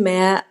kommer inn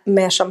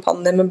med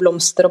champagne, med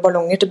blomster og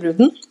ballonger til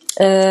bruden,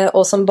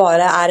 og som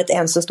bare et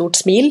eneste stort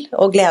smil,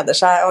 og gleder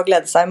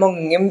seg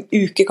mange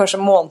uker,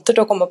 kanskje måneder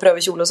til å komme og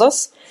prøve kjole hos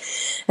oss.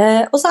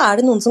 Og så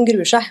det noen som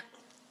gruer seg.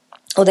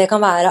 Og det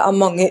kan være av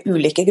mange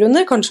ulike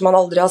grunner. Kanskje man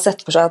aldri har sett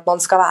for seg at man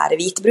skal være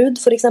hvit brud,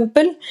 for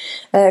eksempel.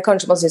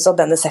 Kanskje man synes at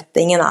denne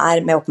settingen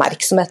med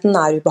oppmerksomheten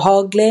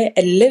ubehagelig,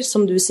 eller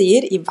som du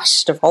sier, i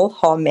verste fall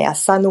ha med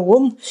seg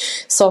noen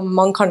som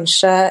man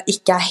kanskje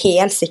ikke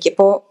helt sikker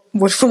på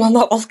hvorfor man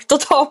har valgt å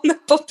ta med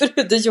på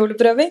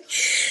brudekjoleprøver.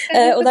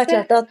 Og det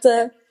klart at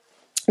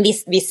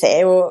vi ser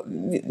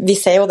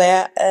jo det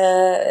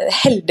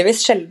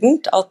heldigvis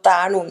sjeldent at det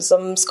noen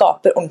som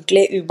skaper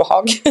ordentlig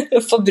ubehag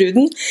for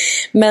bruden,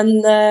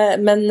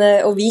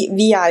 og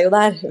vi jo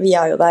der,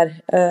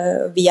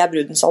 vi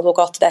brudens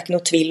advokat, det ikke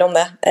noe tvil om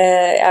det.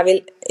 Jeg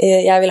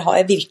vil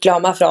virkelig ha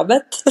meg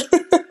frabedt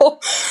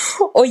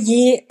og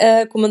gi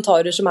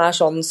kommentarer som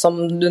sånn som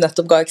du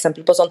nettopp ga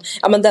eksempel på, sånn,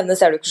 ja, men denne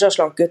ser du ikke så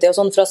slank ut i, og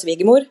sånn fra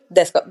svigermor,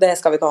 det skal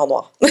vi ikke ha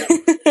noe av.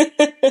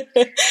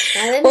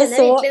 Nei, det mener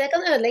jeg virkelig, det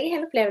kan ødelegge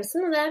hele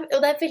opplevelsen, og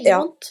det veldig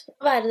vondt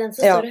å være den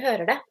som står og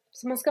hører det,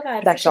 så man skal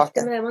være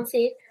forsiktig med det man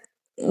sier.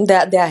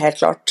 Det helt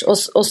klart. Og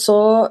så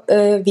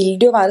vil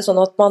det jo være sånn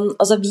at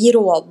vi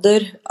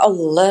råder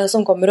alle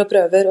som kommer og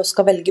prøver og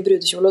skal velge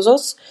brudekjole hos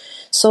oss,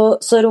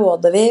 så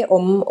råder vi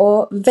om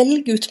å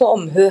velge ut med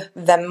omhu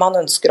hvem man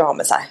ønsker å ha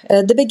med seg.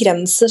 Det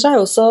begrenser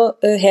seg også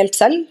helt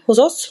selv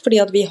hos oss,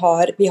 fordi at vi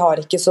har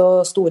ikke så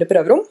store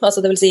prøverom.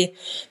 Altså det vil si,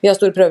 vi har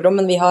store prøverom,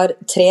 men vi har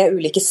 3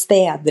 ulike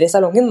steder i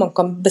salongen man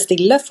kan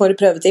bestille for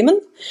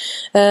prøvetimen.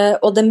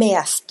 Og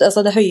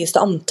det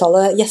høyeste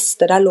antallet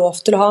gjester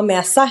lov til å ha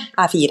med seg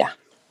 4.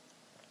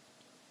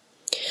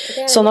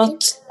 Sånn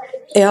at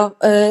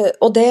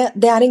og det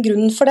en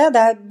grunn for det.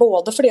 Det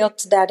både fordi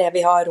at det det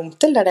vi har rom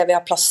til, det det vi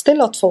har plass til,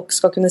 at folk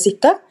skal kunne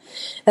sitte,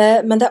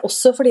 men det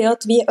også fordi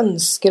at vi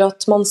ønsker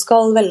at man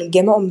skal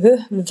velge med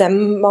omhu hvem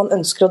man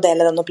ønsker å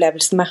dele den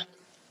opplevelsen med.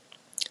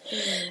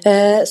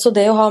 Så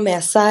det å ha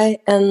med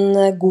seg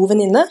en god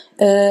venninne,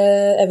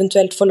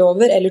 eventuelt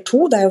forlover eller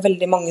 2, det jo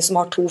veldig mange som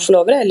har 2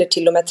 forlovere, eller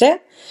til og med 3,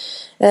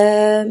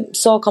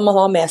 så kan man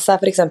ha med seg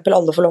for eksempel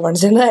alle forloverne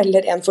sine,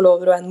 eller en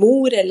forlover og en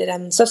mor, eller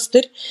en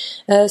søster,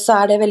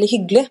 så det veldig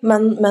hyggelig,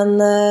 men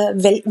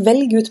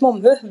velg ut med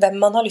omhu hvem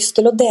man har lyst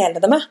til å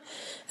dele det med,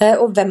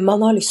 og hvem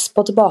man har lyst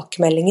på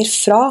tilbakemeldinger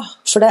fra,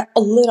 for det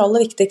aller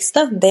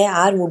viktigste, det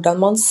hvordan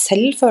man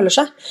selv føler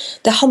seg.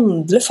 Det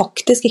handler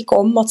faktisk ikke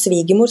om at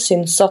svigermor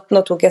syns at, nå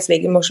tok jeg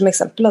svigermor som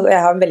eksempel, og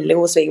jeg har en veldig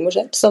god svigermor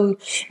selv, som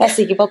jeg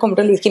sikker på at kommer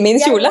til å like min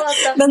kjole,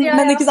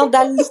 men ikke sant,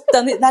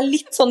 det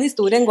litt sånn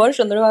historien går,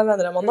 skjønner du hva jeg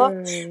mener, Amanda?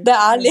 Det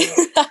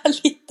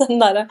litt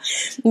den der,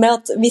 med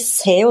at vi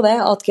ser jo det,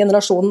 at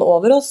generasjonen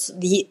over oss,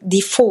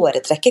 de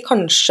foretrekker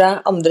kanskje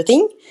andre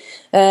ting,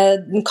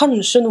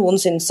 kanskje noen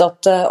synes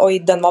at oi,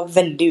 den var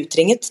veldig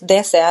utringet,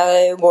 det ser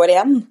jeg går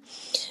igjen,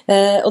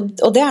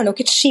 og det nok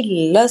et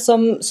skille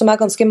som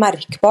ganske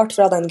merkbart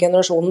fra den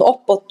generasjonen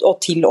opp og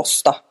til oss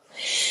da.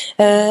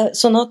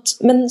 Sånn at,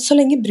 men så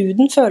lenge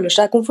bruden føler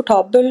seg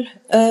komfortabel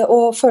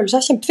og føler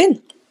seg kjempefin,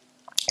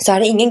 så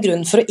det ingen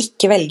grunn for å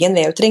ikke velge en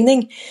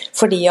V-utringning,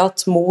 fordi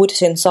at mor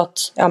synes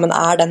at ja, men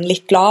den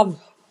litt lav?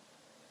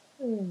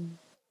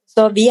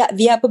 Så vi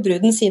på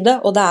brudens side,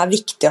 og det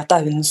viktig at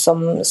det hun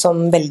som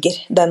velger,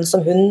 den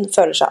som hun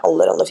føler seg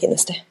aller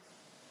finest i.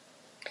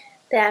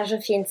 Det så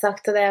fint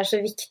sagt, og det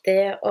så viktig,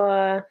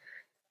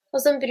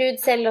 og som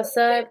brud selv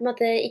også, på en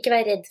måte, ikke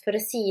være redd for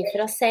å si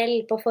fra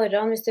selv på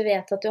forhånd, hvis du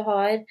vet at du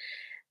har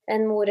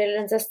en mor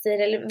eller en søster,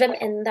 eller hvem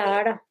enn det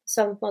da,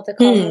 som på en måte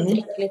kan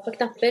trykke litt på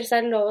knapper,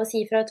 så det lov å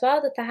si fra, hva,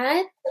 dette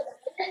her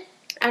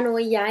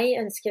noe jeg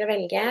ønsker å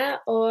velge,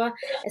 og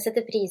jeg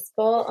setter pris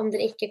på om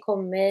dere ikke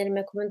kommer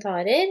med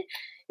kommentarer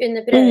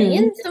under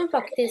prøvingen, som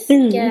faktisk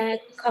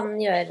kan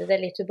gjøre det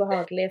litt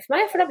ubehagelig for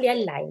meg, for da blir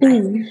jeg lei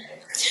meg.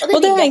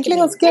 Og det vil jeg ikke.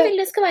 Jeg vil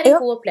det skal være en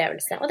god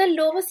opplevelse, og det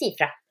lov å si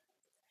fra.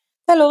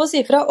 Det lov å si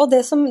fra, og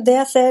det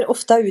jeg ser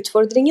ofte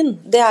utfordringen,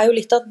 det jo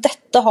litt at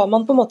dette har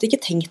man på en måte ikke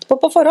tenkt på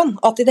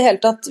forhånd, at i det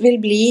hele tatt vil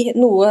bli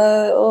noe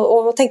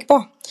å tenke på.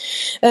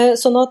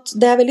 Sånn at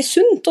det veldig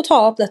sunt å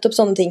ta opp nettopp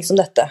sånne ting som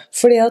dette.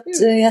 Fordi at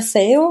jeg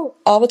ser jo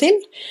av og til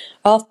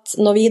at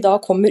når vi da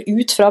kommer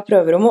ut fra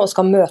prøverommet og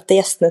skal møte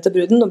gjestene til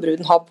bruden, og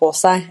bruden har på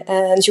seg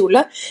en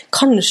kjole,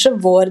 kanskje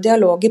vår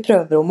dialog i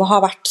prøverommet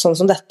har vært sånn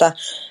som dette.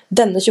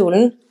 Denne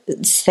kjolen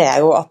ser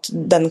jeg jo at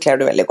den kler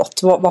du veldig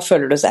godt. Hva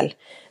føler du selv?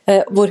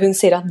 Hvor hun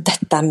sier at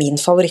dette min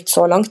favoritt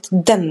så langt,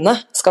 denne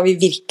skal vi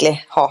virkelig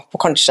ha på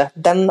kanskje,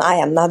 den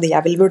en av de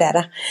jeg vil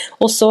vurdere.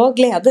 Og så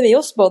gleder vi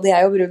oss, både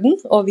jeg og bruden,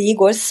 og vi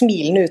går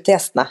smilende ut til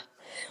gjestene.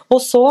 Og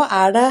så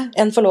det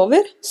en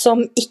forlover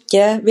som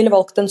ikke ville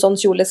valgt en sånn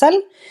kjole selv,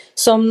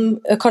 som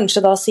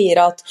kanskje da sier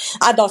at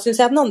nei, da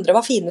synes jeg den andre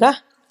var finere,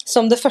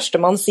 som det første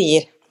man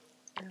sier.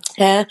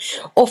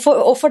 Og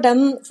for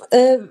den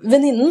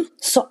venninnen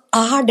så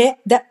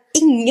det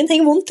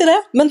ingenting vondt i det,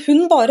 men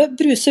hun bare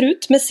bruser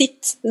ut med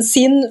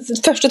sin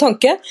første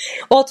tanke,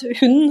 og at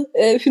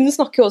hun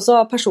snakker jo også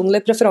av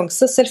personlig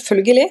preferanse,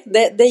 selvfølgelig,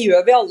 det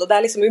gjør vi alle,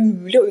 det liksom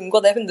umulig å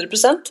unngå det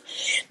 100%,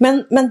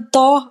 men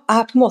da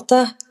på en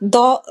måte,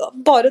 da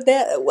bare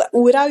det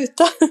ordet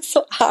ute,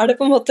 så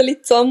det på en måte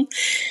litt sånn,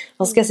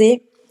 hva skal jeg si,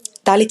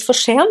 det litt for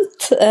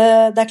sent.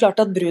 Det klart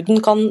at bruden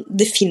kan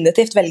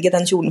definitivt velge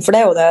den kjolen for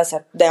det, og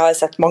det har jeg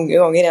sett mange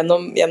ganger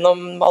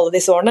gjennom alle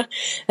disse årene,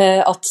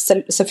 at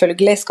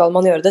selvfølgelig skal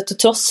man gjøre det, til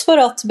tross for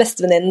at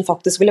bestevenninnen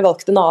faktisk ville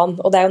valgt en annen,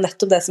 og det jo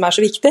nettopp det som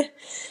så viktig,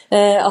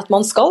 at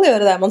man skal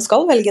gjøre det, man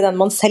skal velge den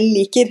man selv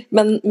liker,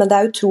 men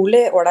det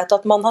utrolig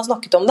ordentlig at man har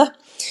snakket om det.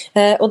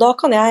 Og da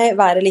kan jeg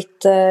være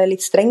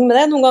litt streng med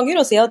det noen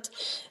ganger, og si at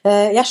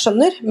jeg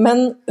skjønner,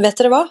 men vet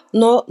dere hva?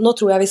 Nå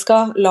tror jeg vi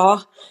skal la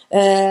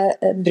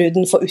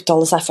bruden få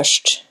uttale seg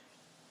først.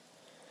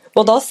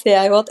 Og da ser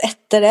jeg jo at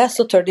etter det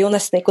så tør de jo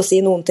nesten ikke å si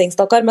noen ting,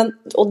 stakkar,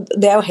 og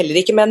det jo heller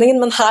ikke meningen,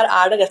 men her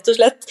det rett og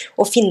slett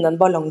å finne en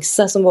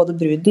balanse som både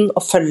bruden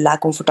og følge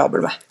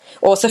komfortabel med.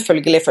 Og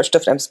selvfølgelig først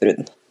og fremst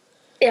bruden.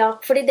 Ja,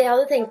 fordi det jeg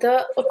hadde tenkt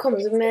å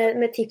komme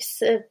med tips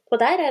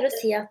på der, å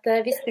si at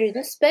hvis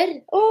bruden spør,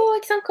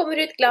 ikke sant, kommer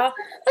ut glad,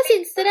 hva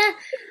synes dere?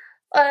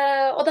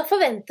 Og da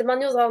forventer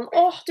man jo sånn,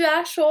 du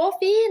så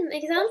fin,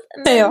 ikke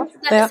sant?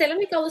 Men selv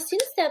om ikke alle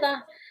syns det da,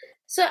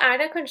 så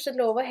det kanskje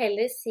lov å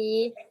heller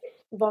si,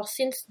 hva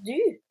syns du?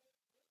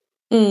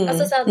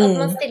 Altså sånn at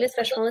man stiller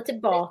spørsmålet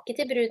tilbake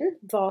til bruden,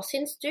 hva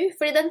syns du?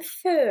 Fordi den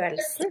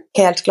følelsen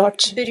helt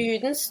klart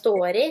bruden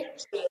står i,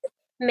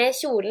 med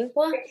kjolen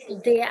på,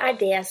 det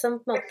det som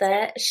på en måte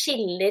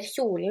skiller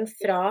kjolen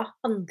fra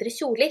andre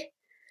kjoler.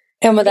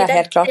 Ja, men det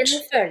helt klart.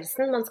 Den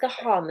følelsen man skal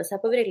ha med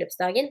seg på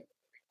bryllupsdagen.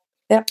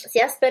 Ja. Så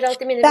jeg spør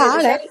alltid mine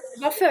bruder selv,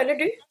 hva føler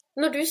du?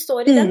 Når du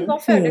står i den, hva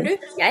føler du?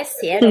 Jeg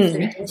ser ofte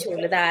hvilken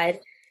kjole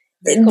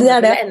det kommer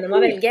til å ende med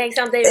å velge, ikke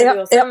sant? Det gjør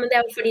du også, men det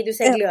jo fordi du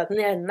ser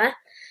gløden i øynene.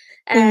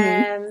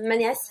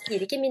 Men jeg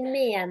sier ikke min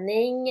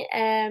mening,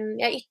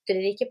 jeg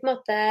ytrer ikke på en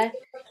måte,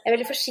 jeg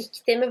veldig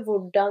forsiktig med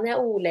hvordan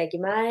jeg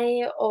ordlegger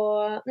meg,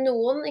 og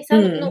noen, ikke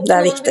sant? Noen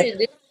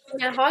bruder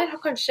som jeg har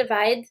kanskje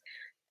veid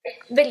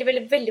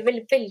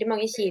veldig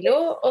mange kilo,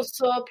 og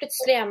så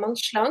plutselig man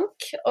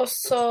slank, og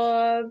så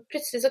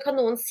plutselig så kan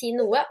noen si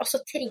noe, og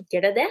så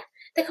trigger det.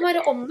 Det kan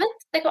være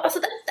omvendt. Det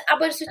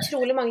bare så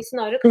utrolig mange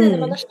scenarier. Kan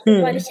man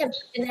være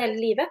kjempetynn hele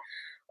livet.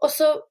 Og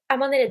så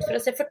man redd for å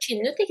se for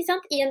tynn ut, ikke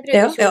sant? I en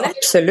brudekjole. Ja,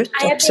 absolutt.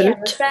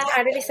 Benete?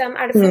 Det liksom,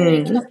 det for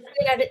mye knopper?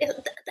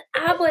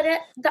 Det bare,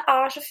 det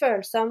så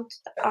følsomt.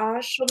 Det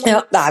så mange.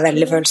 Ja, det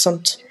veldig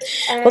følsomt.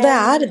 Og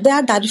det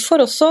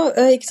derfor også,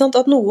 ikke sant,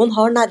 at noen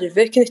har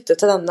nerver knyttet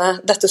til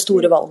dette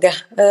store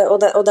valget,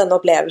 og denne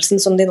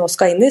opplevelsen som de nå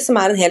skal inn i, som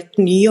en helt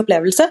ny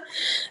opplevelse,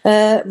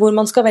 hvor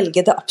man skal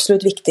velge det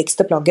absolutt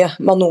viktigste plagget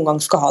man noen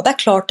gang skal ha. Det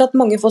klart at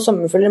mange får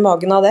sommerfugler i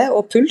magen av det,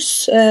 og puls.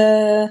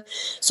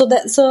 Så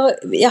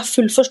jeg har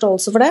full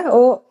forståelse for det,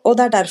 og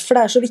det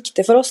derfor det så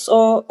viktig for oss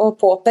å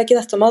påpeke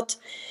dette med at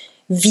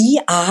vi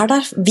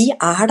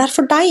der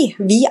for deg.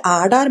 Vi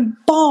der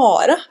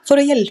bare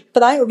for å hjelpe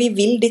deg, og vi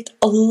vil ditt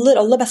aller,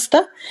 aller beste.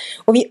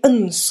 Og vi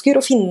ønsker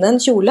å finne en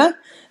kjole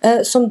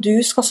som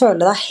du skal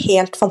føle deg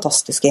helt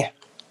fantastisk i.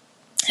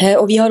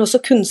 Og vi har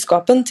også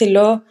kunnskapen til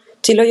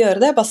å gjøre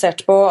det,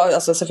 basert på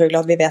altså selvfølgelig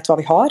at vi vet hva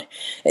vi har.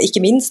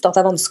 Ikke minst at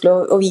det vanskelig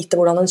å vite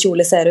hvordan en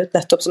kjole ser ut,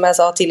 nettopp som jeg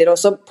sa tidligere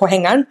også, på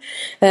hengeren.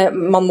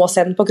 Man må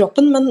se den på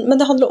kroppen, men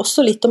det handler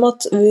også litt om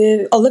at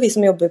alle vi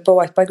som jobber på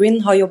White by Green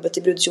har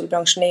jobbet i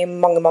brudekjolebransjen i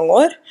mange, mange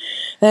år.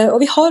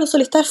 Og vi har også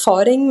litt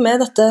erfaring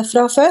med dette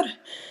fra før.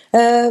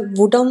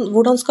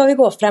 Hvordan skal vi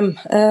gå frem?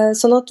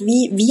 Sånn at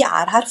vi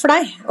her for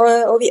deg,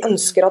 og vi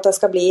ønsker at det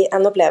skal bli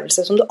en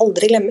opplevelse som du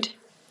aldri glemmer.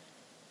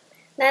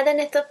 Nei, det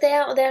nettopp det,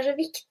 og det så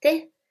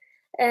viktig.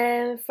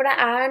 For det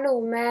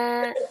noe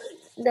med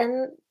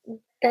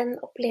den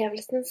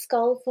opplevelsen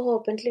skal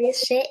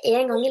forhåpentligvis skje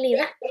en gang i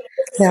livet.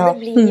 Så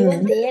det blir jo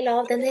en del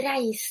av den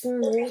reisen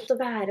mot å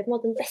være på en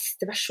måte den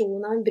beste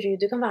versjonen av en brud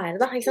du kan være,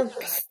 da. Ikke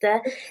sant? Beste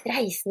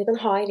reisen du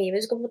kan ha i livet.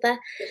 Du skal på en måte,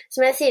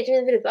 som jeg sier til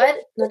mine brudepar,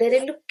 når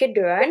dere lukker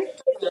døren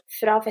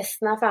fra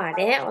festen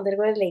ferdig, og dere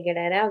går og legger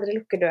dere, og dere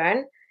lukker døren,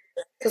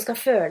 så skal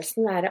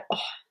følelsen være,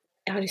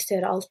 jeg har lyst til å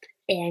gjøre alt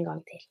en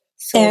gang til.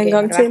 En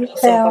gang til,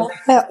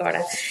 var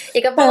det.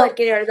 Ikke at man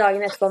orker gjøre det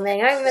dagen etterpå med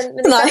en gang, men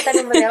det er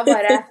noe med det å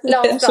bare la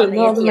oss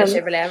planlegge et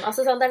 10-årsjubileum.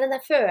 Altså sånn, det er den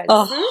der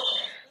følelsen,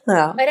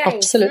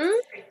 reisen,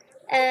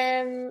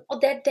 og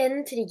det er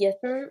den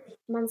tryggheten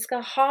man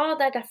skal ha.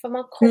 Det er derfor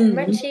man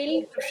kommer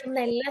til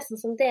profesjonelle,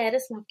 sånn som dere,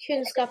 som har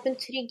kunnskapen,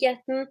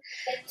 tryggheten,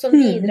 som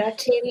bidrar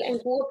til en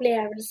god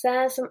opplevelse,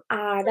 som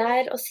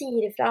der og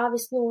sier ifra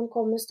hvis noen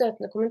kommer med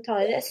støtende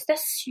kommentarer. Jeg synes det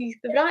er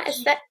superbra. Jeg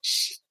synes det er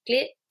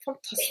skikkelig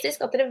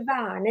fantastisk at dere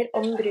verner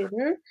om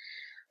bruden,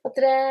 at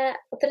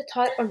dere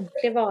tar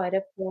ordentlig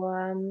vare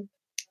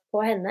på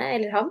henne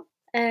eller ham.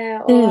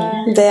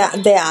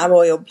 Det er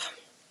vår jobb.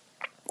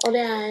 Og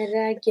det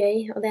er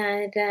gøy, og det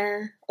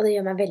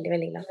gjør meg veldig,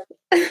 veldig glad.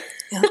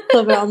 Ja, så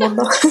bra,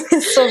 Amanda.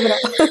 Så bra.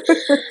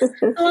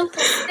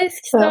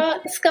 Fantastisk. Så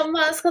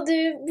skal du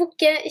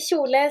booke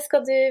kjole,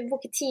 skal du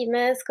booke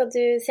time,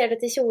 ser du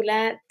til kjole,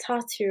 ta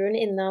turen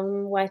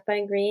innom White by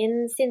Green.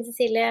 Stine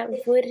Cecilie,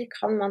 hvor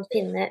kan man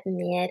finne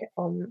mer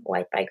om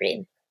White by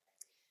Green?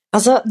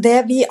 Altså,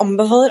 det vi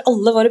anbefaler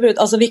alle våre brud,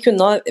 altså vi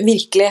kunne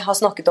virkelig ha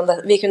snakket om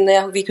det, vi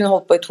kunne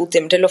holdt på i 2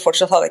 timer til, og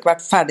fortsatt hadde ikke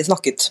vært ferdig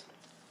snakket.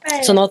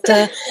 Sånn at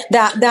det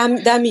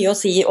er mye å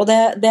si, og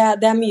det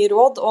er mye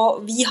råd,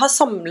 og vi har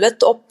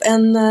samlet opp vi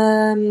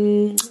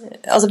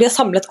har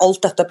samlet alt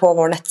dette på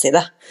vår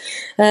nettside.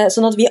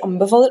 Sånn at vi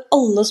anbefaler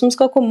alle som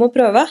skal komme og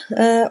prøve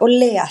å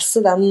lese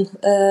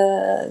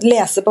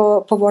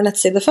på vår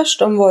nettside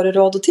først om våre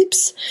råd og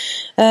tips.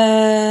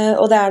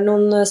 Og det er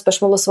noen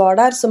spørsmål og svar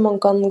der som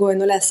man kan gå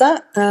inn og lese.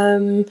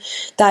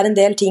 Det er en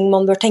del ting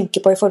man bør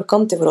tenke på i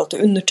forkant i forhold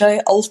til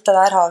undertøy. Alt det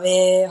der har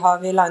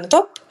vi linet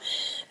opp.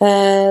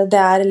 Det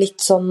er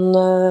litt sånn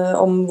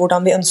om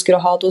hvordan vi ønsker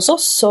å ha det hos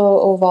oss,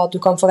 og hva du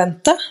kan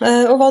forvente,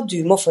 og hva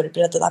du må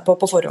forberede deg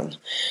på forhånd.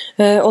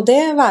 Og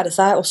det være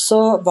seg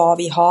også hva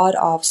vi har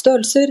av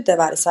størrelser, det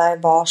være seg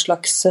hva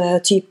slags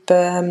type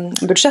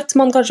budsjett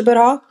man kanskje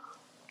bør ha,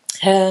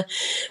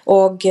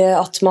 og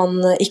at man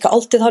ikke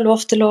alltid har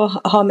lov til å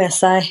ha med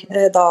seg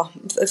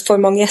for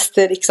mange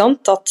gjester, ikke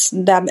sant? At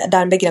det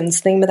er en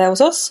begrensning med det hos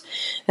oss.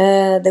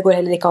 Det går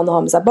heller ikke an å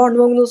ha med seg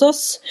barnevogn hos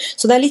oss.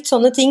 Så det er litt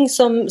sånne ting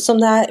som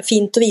det er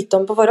fint å vite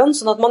om på forhånd,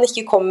 sånn at man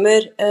ikke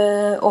kommer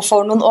og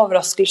får noen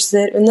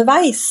overraskelser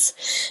underveis.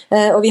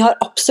 Og vi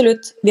har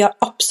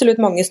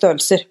absolutt mange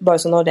størrelser, bare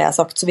så når det er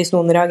sagt, så hvis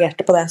noen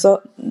reagerte på det. Så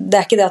det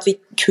er ikke det at vi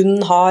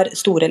kun har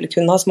store eller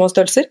kun har små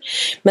størrelser,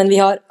 men vi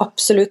har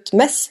absolutt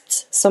mest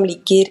som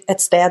ligger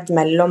et sted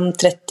mellom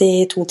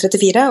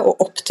 32-34 og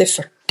opp til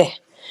 40.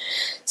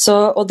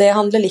 Og det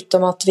handler litt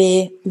om at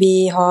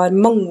vi har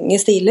mange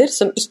stiler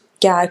som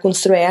ikke er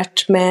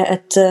konstruert med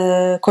et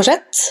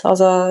korsett,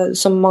 altså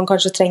som man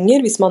kanskje trenger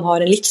hvis man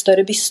har en litt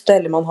større byste,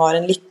 eller man har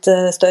en litt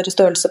større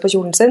størrelse på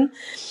kjolen sin,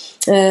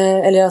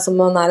 eller altså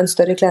man er en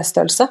større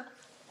klesstørrelse.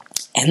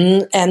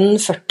 enn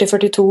 40,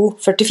 42,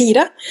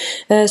 44,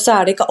 så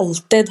er det ikke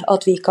alltid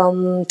at vi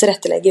kan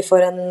tilrettelegge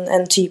for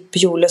en type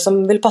kjole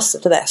som vil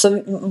passe til det. Så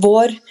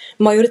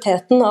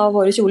majoriteten av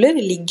våre kjoler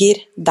ligger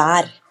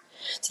der.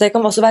 Så det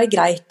kan også være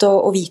greit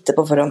å vite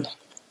på forhånd.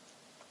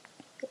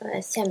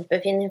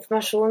 Kjempefin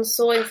informasjon,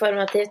 så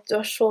informativt, du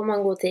har så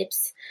mange gode tips.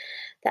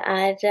 Det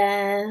er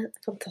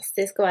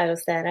fantastisk å være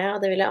hos dere,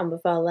 og det vil jeg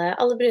anbefale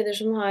alle bruder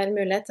som har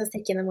mulighet til å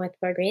stikke innom White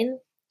by Green.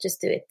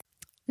 Just do it.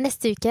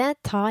 Neste uke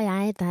tar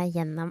jeg deg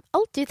gjennom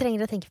alt du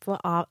trenger å tenke på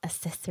av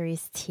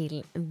accessories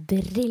til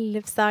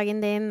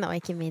bryllupsdagen din, og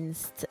ikke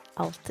minst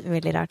alt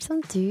mulig rart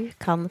som du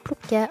kan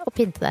plukke og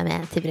pynte deg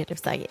med til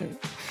bryllupsdagen.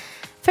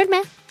 Følg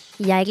med!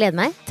 Jeg gleder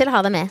meg til å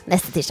ha deg med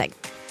neste tirsdag.